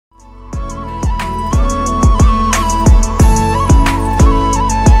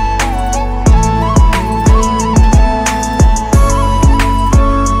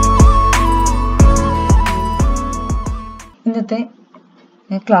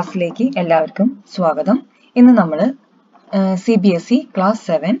ക്ലാസ്സിലേക്ക് എല്ലാവർക്കും സ്വാഗതം. ഇന്ന് നമ്മൾ CBSE class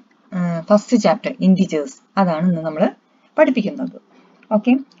 7 first chapter integers അതാണ് ഇന്ന് നമ്മൾ പഠിപ്പിക്കുന്നത്.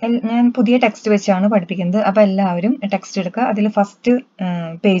 ഓക്കെ, ഞാൻ പുതിയ ടെക്സ്റ്റ് വെച്ചാണ് പഠിപ്പിക്കുന്നത്. അപ്പോൾ എല്ലാവരും ടെക്സ്റ്റ് എടുക്കുക, അതിൽ ഫസ്റ്റ്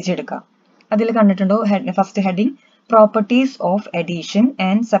പേജ് എടുക്കുക. അതിൽ കണ്ടിട്ടുണ്ടോ first heading properties of addition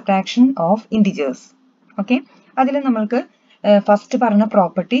and subtraction of integers. Okay, അതിൽ നമ്മൾക്ക് ഫസ്റ്റ് പറഞ്ഞ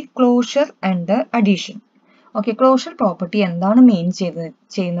property closure and addition. Okay, closure property എന്താണ് മെയിൻ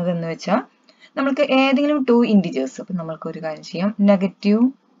ചെയ്യുന്നത് എന്ന് വെച്ചാൽ നമ്മൾക്ക് ഏതെങ്കിലും ടു ഇൻറ്റിജേഴ്സ്, അപ്പം നമ്മൾക്ക് ഒരു കാര്യം ചെയ്യാം, നെഗറ്റീവ്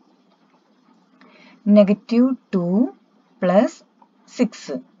 2 പ്ലസ്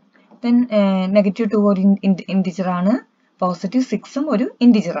 6, ദെൻ -2 ഒരു ഇൻറ്റിജർ ആണ്, പോസിറ്റീവ് 6ഉം ഒരു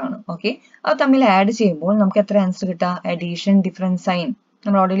ഇൻറ്റിജർ ആണ്. ഓക്കെ, അത് തമ്മിൽ ആഡ് ചെയ്യുമ്പോൾ നമുക്ക് എത്ര ആൻസർ കിട്ടുക? അഡീഷൻ ഡിഫറൻസ് സൈൻ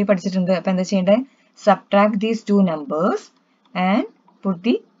നമ്മൾ ഓൾറെഡി പഠിച്ചിട്ടുണ്ട്. അപ്പം എന്താ ചെയ്യേണ്ടത്? Subtract these two numbers and put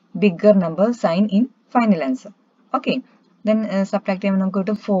the bigger number sign in final answer. Okay, then subtract ചെയ്യുമ്പോൾ നമുക്ക്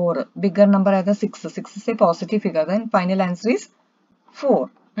കിട്ടും 4. ബിഗർ നമ്പർ ഏതാ? 6 is a positive figure, then final answer is 4.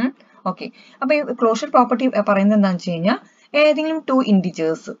 Okay, അപ്പോൾ ഈ ക്ലോഷർ പ്രോപ്പർട്ടി പറയുന്നത് എന്താണെന്ന് വെച്ച് കഴിഞ്ഞാൽ ഏതെങ്കിലും ടു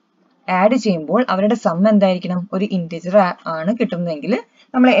ഇൻറ്റിജേഴ്സ് ആഡ് ചെയ്യുമ്പോൾ അവരുടെ സം എന്തായിരിക്കണം? ഒരു ഇൻറ്റിജർ ആണ് കിട്ടുന്നതെങ്കിൽ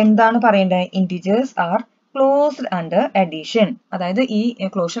നമ്മൾ എന്താണ് പറയേണ്ടത്? Integers R closed under addition. അതായത് ഈ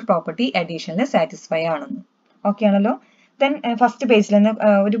ക്ലോഷർ പ്രോപ്പർട്ടി അഡീഷനിൽ സാറ്റിസ്ഫൈ ആണെന്ന്. ഓക്കെ ആണല്ലോ. Then ഫസ്റ്റ് പേജിൽ തന്നെ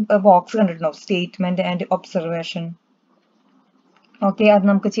ഒരു ബോക്സ് കണ്ടിട്ടുണ്ടോ? Statement and observation. ഓക്കെ, അത്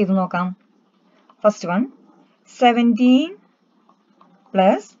നമുക്ക് ചെയ്ത് നോക്കാം. First one 17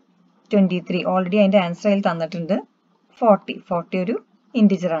 plus 23. ഓൾറെഡി അതിന്റെ ആൻസർ അതിൽ തന്നിട്ടുണ്ട്. 40 ഒരു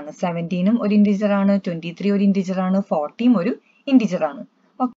ഇൻറ്റിജർ ആണ്. 17ഉം ഒരു ഇൻറ്റിജർ ആണ്, 23 ഒരു ഇൻറ്റിജർ ആണ്, 40ഉം ഒരു ഇൻറ്റിജർ ആണ്.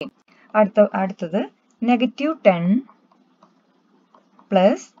 ഓക്കെ, അടുത്തത് -10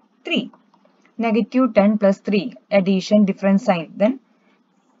 plus 3. -10 plus 3 addition difference sign, then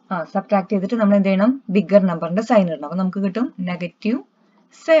subtract ചെയ്തിട്ട് നമ്മൾ എന്ത് ചെയ്യണം? ബിഗർ നമ്പറിന്റെ സൈൻ ഇടണം. അപ്പോൾ നമുക്ക് കിട്ടും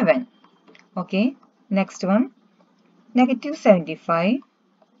 -7. Okay, next one -75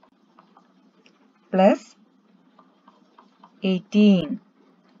 plus 18.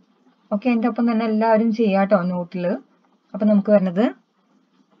 Okay, എൻ്റെ ഒപ്പം തന്നെ എല്ലാവരും ചെയ്യാട്ടോ നോട്ടിൽ. അപ്പം നമുക്ക് വരുന്നത്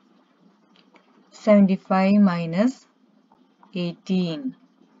 75 minus 18,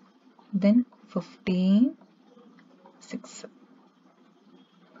 then 15, 6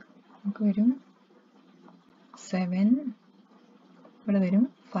 നമുക്ക് വരും 7, ഇവിടെ വരും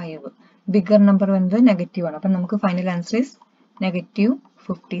 5. ബിഗർ നമ്പർ വരുന്നത് നെഗറ്റീവ് ആണ്. അപ്പം നമുക്ക് ഫൈനൽ ആൻസർ ഈസ്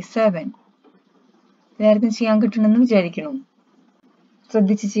 -57. ഇതായിരിക്കും ചെയ്യാൻ കിട്ടണമെന്ന് വിചാരിക്കണം.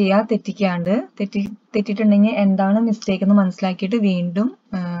 ശ്രദ്ധിച്ച് ചെയ്യുക, തെറ്റിക്കാണ്ട്. തെറ്റിയിട്ടുണ്ടെങ്കിൽ എന്താണ് മിസ്റ്റേക്ക് എന്ന് മനസ്സിലാക്കിയിട്ട് വീണ്ടും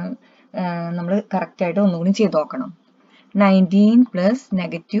നമ്മൾ കറക്റ്റായിട്ട് ഒന്നുകൂടി ചെയ്ത് നോക്കണം. 19 plus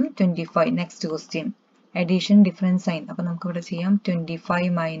 -25. Next question addition difference sign. അപ്പം നമുക്ക് ഇവിടെ ചെയ്യാം 25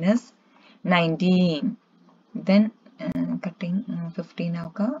 minus 19, then കട്ടിങ് 15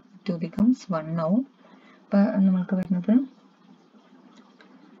 ആക്കുക, 2 becomes 1 ആവും. അപ്പം നമുക്ക് വരുന്നത്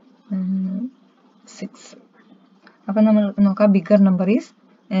 6. അപ്പം നമ്മൾ നോക്കാം, bigger number is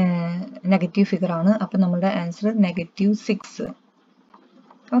negative figure ആണ്. അപ്പം നമ്മുടെ ആൻസർ -6.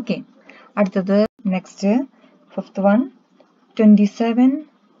 ഓക്കെ, അടുത്തത് നെക്സ്റ്റ് ഫിഫ്ത്ത് വൺ 27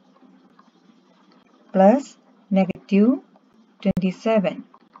 പ്ലസ് -27.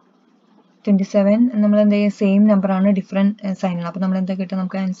 27 നമ്മൾ എന്താ ചെയ്യുക? സെയിം നമ്പർ ആണ്, ഡിഫറെൻറ്റ് സൈൻ ആണ്. അപ്പോൾ നമ്മൾ എന്താ കിട്ടുക?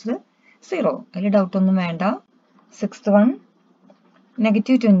 നമുക്ക് ആൻസർ 0. അതിൽ ഡൗട്ട് ഒന്നും വേണ്ട. Sixth one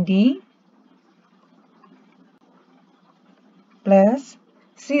 -20 plus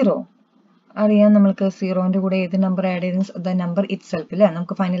 0. അറിയാം നമ്മൾക്ക് 0ന്റെ കൂടെ ഏത് നമ്പർ ആഡ് ചെയ്ത് ദ നമ്പർ ഇറ്റ് സെൽഫ് അല്ലേ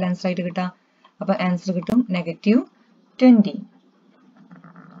നമുക്ക് ഫൈനൽ ആൻസർ ആയിട്ട് കിട്ടാം. അപ്പോൾ ആൻസർ കിട്ടും -20.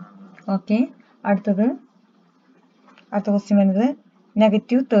 ഓക്കെ, അടുത്ത ക്വസ്റ്റ്യൻ വരുന്നത്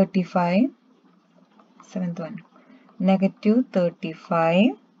 -35. Seventh one -35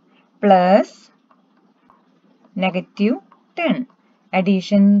 plus -10.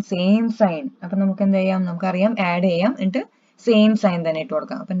 Addition same sign. അപ്പം നമുക്ക് എന്ത് ചെയ്യാം? നമുക്കറിയാം ആഡ് ചെയ്യാം, എന്നിട്ട് സെയിം സൈൻ തന്നെ ഇട്ട്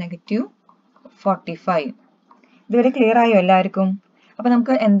കൊടുക്കാം. അപ്പം -45. ഇതുവരെ ക്ലിയർ ആയോ എല്ലാവർക്കും? അപ്പൊ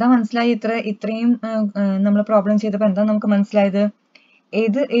നമുക്ക് എന്താ മനസ്സിലായി? ഇത്രയും നമ്മൾ പ്രോബ്ലം ചെയ്തപ്പോൾ എന്താ നമുക്ക് മനസ്സിലായത്?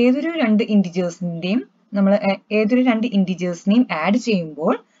 ഏതൊരു രണ്ട് ഇൻറ്റിജേഴ്സിനെയും ആഡ്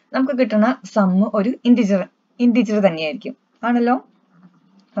ചെയ്യുമ്പോൾ നമുക്ക് കിട്ടുന്ന സമ്മ് ഒരു ഇൻറ്റിജർ തന്നെയായിരിക്കും. ആണല്ലോ.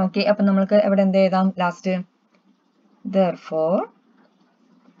 ഓക്കെ, അപ്പൊ നമ്മൾക്ക് എവിടെ എന്ത് എഴുതാം? Last therefore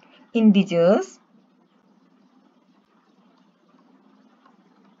integers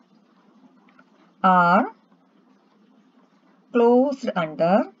are closed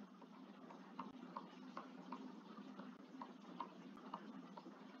under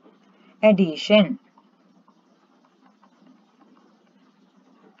addition.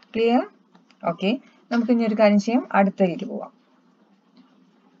 Clear? Okay, നമുക്ക് ഇനി ഒരു കാര്യം ചെയ്യാം, അടുത്തതിലേക്ക് പോവാം.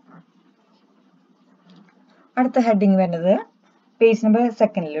 അടുത്ത ഹെഡിങ് വരുന്നത് പേജ് നമ്പർ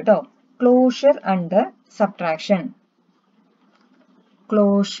 2 കേട്ടോ. Closure under subtraction.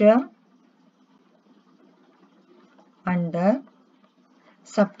 Closure under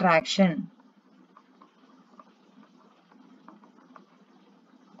subtraction.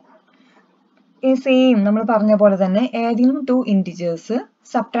 Same നമ്മൾ പറഞ്ഞ പോലെ തന്നെ ഏതെങ്കിലും 2 ഇന്റിജേഴ്സ്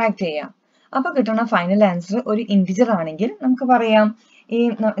സബ്ട്രാക്ട് ചെയ്യാം. അപ്പൊ കിട്ടുന്ന ഫൈനൽ ആൻസർ ഒരു ഇന്റിജർ ആണെങ്കിൽ നമുക്ക് പറയാം ഈ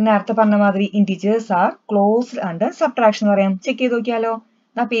നേരത്തെ പറഞ്ഞ മാതിരി integers R closed under subtraction പറയാം. ചെക്ക് ചെയ്ത് നോക്കിയാലോ.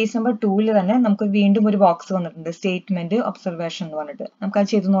 പേജ് നമ്പർ 2 തന്നെ നമുക്ക് വീണ്ടും ഒരു ബോക്സ് വന്നിട്ടുണ്ട്, സ്റ്റേറ്റ്മെന്റ് ഒബ്സർവേഷൻ എന്ന് പറഞ്ഞിട്ട്. നമുക്ക് അത്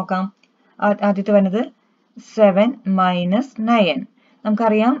ചെയ്ത് നോക്കാം. ആദ്യത്തെ വരുന്നത് 7 മൈനസ് 9.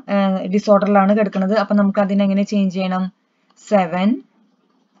 നമുക്കറിയാം ഡിസോർഡറിലാണ് കിടക്കുന്നത്. അപ്പൊ നമുക്ക് അതിനെങ്ങനെ ചേഞ്ച് ചെയ്യണം? 7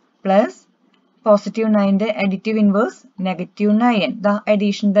 plus positive 9ന്റെ additive inverse negative 9. ദാ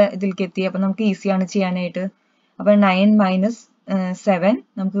അഡീഷന്റെ ഇതിലേക്ക് എത്തി. അപ്പൊ നമുക്ക് ഈസിയാണ് ചെയ്യാനായിട്ട്. അപ്പൊ 9 മൈനസ് 7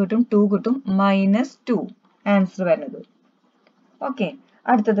 നമുക്ക് കിട്ടും 2 കിട്ടും, -2 ആൻസർ വരുന്നത്. ഓക്കെ,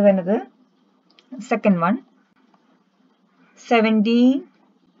 അടുത്തത് വരുന്നത് സെക്കൻഡ് വൺ 17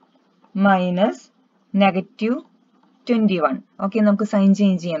 മൈനസ് -21. ഓക്കെ, നമുക്ക് സൈൻ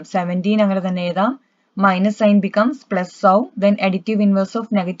ചേഞ്ച് ചെയ്യാം. 17 അങ്ങനെ തന്നെ എഴുതാം. Minus sign becomes plus ആവും. Then additive inverse of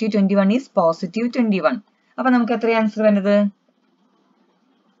 -21 is +21. അപ്പൊ നമുക്ക് എത്ര ആൻസർ വരുന്നത്?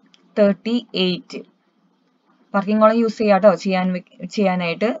 38. വർക്കിംഗ് കോളം യൂസ് ചെയ്യാട്ടോ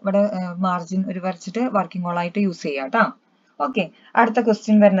ചെയ്യാനായിട്ട്. ഇവിടെ മാർജിൻ ഒരു വരച്ചിട്ട് വർക്കിംഗ് കോളായിട്ട് യൂസ് ചെയ്യാട്ടോ. ഓക്കെ, അടുത്ത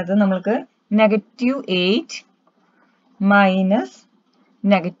ക്വസ്റ്റ്യൻ വരുന്നത് നമ്മൾക്ക് -8 മൈനസ്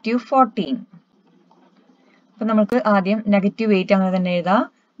 -14. അപ്പൊ നമുക്ക് ആദ്യം -8 അങ്ങനെ തന്നെ എഴുതാം.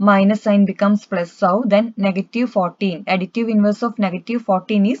 Minus sign becomes plus out, then -14. Additive inverse of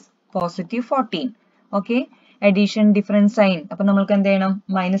 -14 is +14. Okay, addition different sign. അപ്പൊ നമ്മൾക്ക് എന്ത് ചെയ്യണം?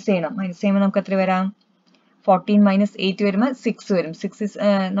 മൈനസ് ചെയ്യണം. മൈനസ് ചെയ്യുമ്പോൾ നമുക്ക് എത്ര വരാം? 14 മൈനസ് 8 വരുമ്പോൾ 6 വരും. 6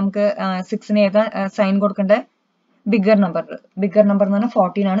 നമുക്ക് 6ന് ഏതാ സൈൻ കൊടുക്കേണ്ട? Bigger number. ബിഗർ നമ്പർ എന്ന് പറഞ്ഞാൽ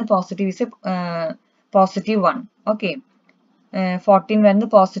 14 ആണ്. Positive is +1. ഓക്കെ, 14 വരുന്നത്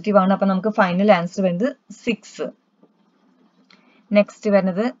പോസിറ്റീവ് ആണ്. അപ്പൊ നമുക്ക് ഫൈനൽ ആൻസർ വരുന്നത് 6. നെക്സ്റ്റ്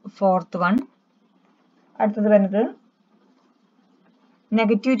വരുന്നത് ഫോർത്ത് വൺ. അടുത്തത് വരുന്നത്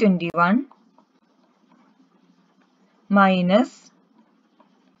 -21 മൈനസ്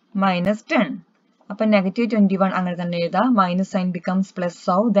 -10. അപ്പൊ -21 അങ്ങനെ തന്നെ എഴുതാം. മൈനസ് സൈൻ ബിക്കംസ് പ്ലസ്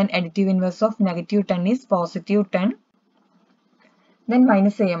ആവും. Then additive inverse of -10 is +10. Then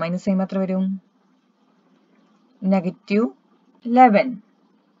minus ചെയ്യാം. മൈനസ് ചെയ്യുമ്പോൾ എത്ര വരും? -11.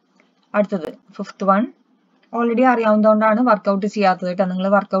 അടുത്തത് ഫിഫ്ത്ത് വൺ. ഓൾറെഡി അറിയാവുന്നതുകൊണ്ടാണ് വർക്ക്ഔട്ട് ചെയ്യാത്തത് കേട്ടോ. നിങ്ങൾ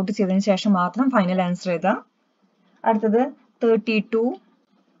വർക്ക്ഔട്ട് ചെയ്തതിന് ശേഷം മാത്രം ഫൈനൽ ആൻസർ എഴുതാം. അടുത്തത് 32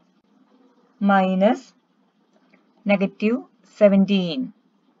 മൈനസ് -17.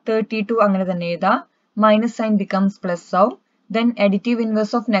 32 അങ്ങനെ തന്നെ എഴുതാം. മൈനസ് സൈൻ ബിക്കംസ് പ്ലസ് ആവും. Then additive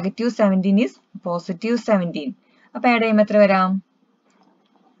inverse of -17 is +17. അപ്പൊ ആഡ് ചെയ്യുമ്പോൾ എത്ര വരാം?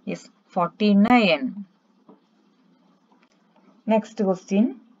 യെസ്, 49. Next question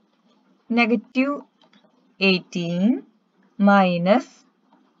 -18 minus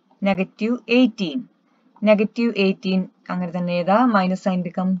 -18. -18 അങ്ങനെ തന്നെ എഴുതാം. മൈനസ് സൈൻ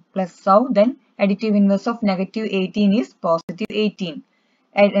ബിക്കം പ്ലസ് ആവും. Then additive inverse of -18 is +18.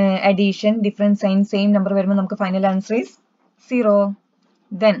 Addition different sign same number വരുമ്പോൾ നമുക്ക് final answer is 0.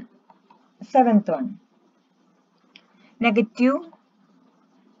 Then seventh one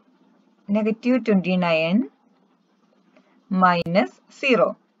 -29 minus 0.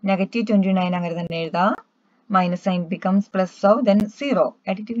 -29 അങ്ങനെ തന്നെ എഴുതാം. മൈനസ് സൈൻ ബിക്കംസ് പ്ലസ് ആവും. ദെൻ 0.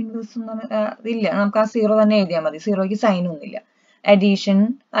 അഡിറ്റീവ് ഇൻവേഴ്സ് ഇല്ല, നമുക്ക് ആ 0 തന്നെ എഴുതിയാൽ മതി. 0ക്ക് സൈൻ ഒന്നുമില്ല. അഡീഷൻ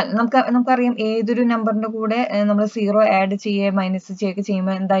നമുക്കറിയാം ഏതൊരു നമ്പറിന്റെ കൂടെ നമ്മൾ 0 ആഡ് ചെയ്യുക മൈനസ് ചെയ്യുക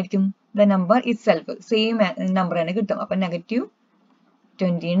ചെയ്യുമ്പോൾ എന്തായിരിക്കും? The number it self same number തന്നെ കിട്ടും. അപ്പൊ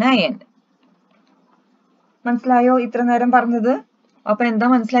 -29. മനസ്സിലായോ ഇത്ര നേരം പറഞ്ഞത്? അപ്പൊ എന്താ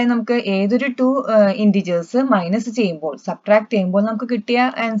മനസ്സിലായി? നമുക്ക് ഏതൊരു 2 ഇന്റിജേഴ്സ് മൈനസ് ചെയ്യുമ്പോൾ സബ്ട്രാക്ട് ചെയ്യുമ്പോൾ നമുക്ക് കിട്ടിയ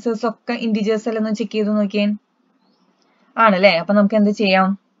ആൻസേഴ്സ് ഒക്കെ ഇന്റിജേഴ്സ് അല്ലേ? ഒന്ന് ചെക്ക് ചെയ്ത് നോക്കിയേ. ആണല്ലേ? അപ്പൊ നമുക്ക് എന്ത് ചെയ്യാം?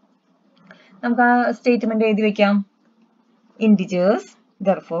 നമുക്ക് ആ സ്റ്റേറ്റ്മെന്റ് എഴുതി വെക്കാം. Integers,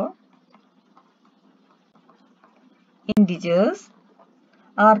 therefore, integers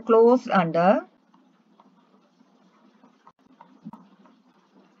are closed under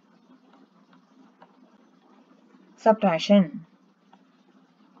subtraction.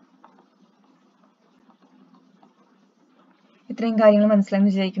 ഇത്രയും കാര്യങ്ങൾ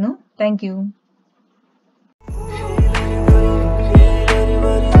മനസ്സിലായെന്ന് വിചാരിക്കുന്നു. Thank you.